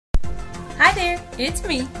there, it's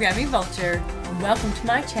me, Grammy Vulture. Welcome to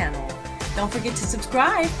my channel. Don't forget to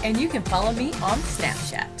subscribe and you can follow me on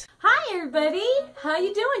Snapchat. Hi everybody! How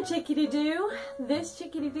you doing, chick-a-deedoo? This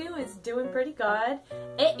chick-a-deedoo is doing pretty good.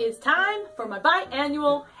 It is time for my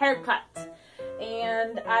biannual haircut.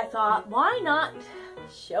 And I thought, why not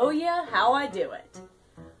show you how I do it?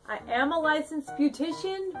 I am a licensed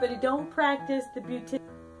beautician, but I don't practice the beautician.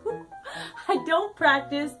 I don't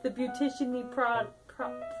practice the beautician-y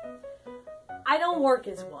I don't work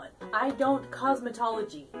as one. I don't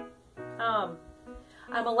cosmetology. I'm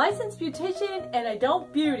a licensed beautician and I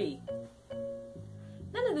don't beauty.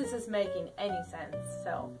 None of this is making any sense.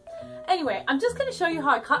 So anyway, I'm just going to show you how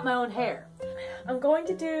I cut my own hair. I'm going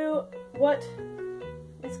to do what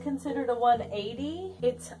is considered a 180.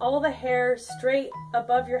 It's all the hair straight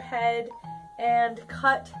above your head and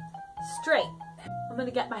cut straight. I'm going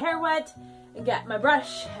to get my hair wet and get my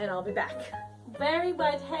brush and I'll be back. Very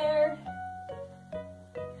wet hair.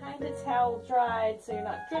 Kind of towel dried so you're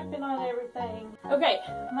not dripping on everything. Okay,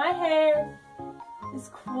 my hair is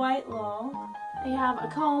quite long. I have a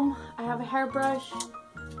comb, I have a hairbrush,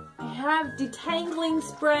 I have detangling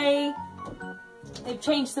spray. They've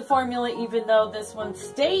changed the formula even though this one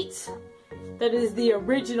states that is the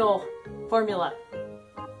original formula.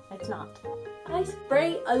 It's not. I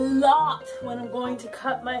spray a lot when I'm going to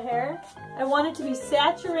cut my hair. I want it to be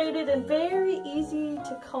saturated and very easy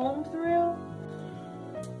to comb through.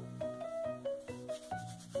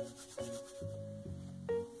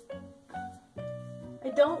 I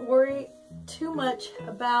don't worry too much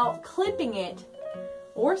about clipping it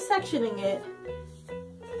or sectioning it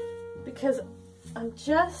because I'm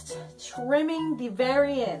just trimming the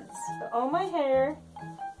very ends. So all my hair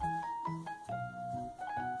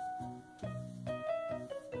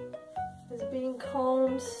is being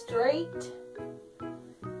combed straight.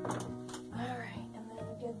 Alright, and then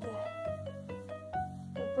I get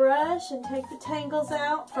the brush and take the tangles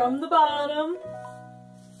out from the bottom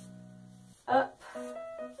up.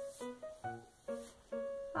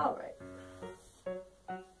 Alright.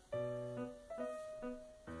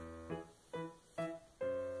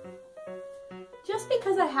 Just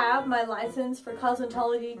because I have my license for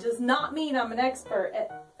cosmetology does not mean I'm an expert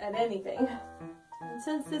at anything. And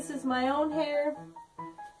since this is my own hair,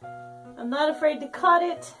 I'm not afraid to cut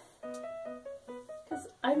it because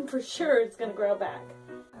I'm for sure it's going to grow back.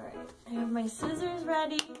 Alright, I have my scissors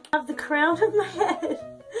ready. I have the crown of my head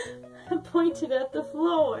pointed at the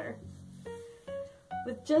floor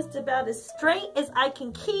with just about as straight as I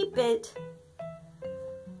can keep it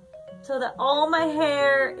so that all my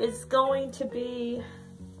hair is going to be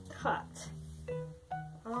cut.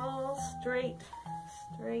 All straight,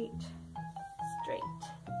 straight, straight.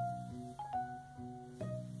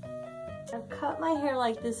 I've cut my hair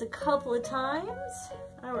like this a couple of times.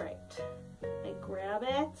 Alright, I grab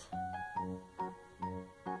it.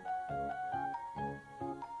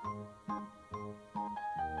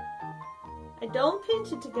 I don't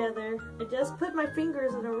pinch it together. I just put my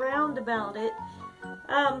fingers in a roundabout it.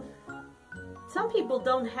 Some people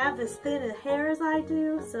don't have as thin a hair as I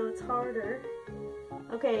do, so it's harder.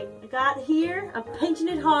 Okay, I got here. I'm pinching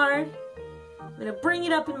it hard. I'm gonna bring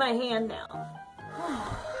it up in my hand now.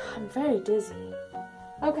 I'm very dizzy.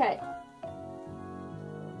 Okay.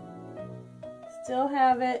 Still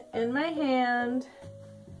have it in my hand.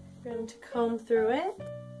 I'm going to comb through it.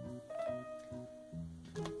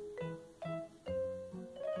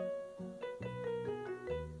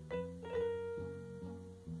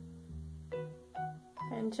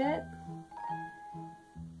 Pinch it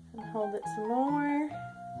and hold it some more.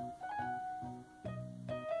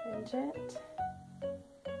 Pinch it.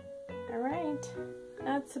 Alright,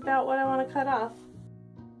 that's about what I want to cut off.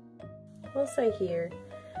 We'll say here,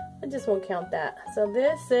 I just won't count that. So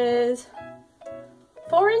this is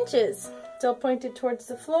 4 inches. Still pointed towards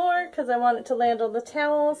the floor because I want it to land on the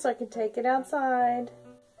towel so I can take it outside.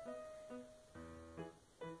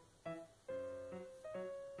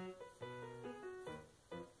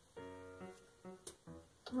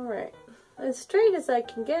 Alright, as straight as I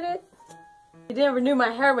can get it. You never knew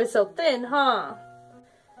my hair was so thin, huh?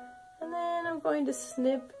 And then I'm going to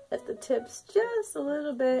snip at the tips just a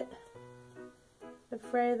little bit to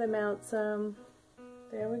fray them out some.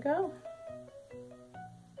 There we go.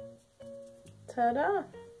 Ta-da!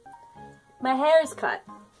 My hair is cut.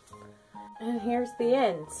 And here's the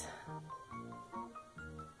ends.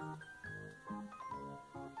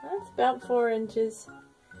 That's about 4 inches.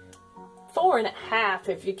 4.5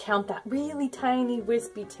 if you count that really tiny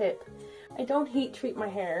wispy tip. I don't heat treat my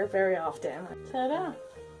hair very often. Ta-da!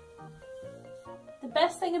 The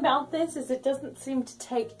best thing about this is it doesn't seem to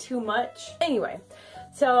take too much. Anyway,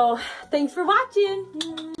 So, thanks for watching.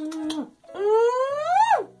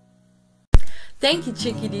 Thank you,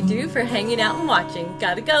 chick-a-deedoo, for hanging out and watching.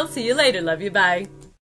 Gotta go. See you later. Love you. Bye.